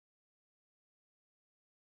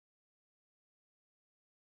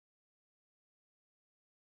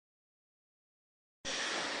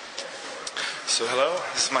So hello,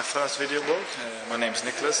 this is my first video blog. My name is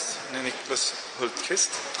Niklas Hultqvist.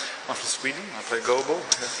 I'm from Sweden. I play goalball.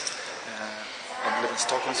 I live in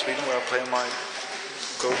Stockholm, Sweden, where I play in my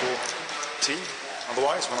goalball team.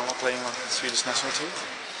 Otherwise, when I'm not playing on the Swedish national team.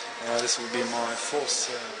 This will be my fourth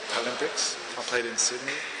Paralympics. I played in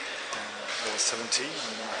Sydney. I was 17,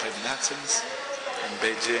 and then I played in Athens, in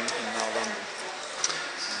Beijing, and now London.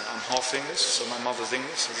 I'm half English, so my mother's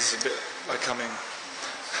English, so this is a bit like coming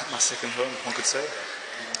my second home, one could say.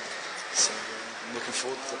 So I'm looking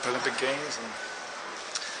forward to the Paralympic Games and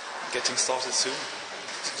getting started soon.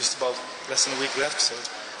 It's just about less than a week left, so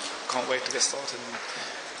can't wait to get started. And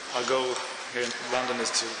our goal here in London is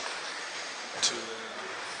to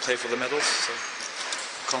play for the medals, so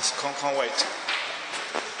can't wait.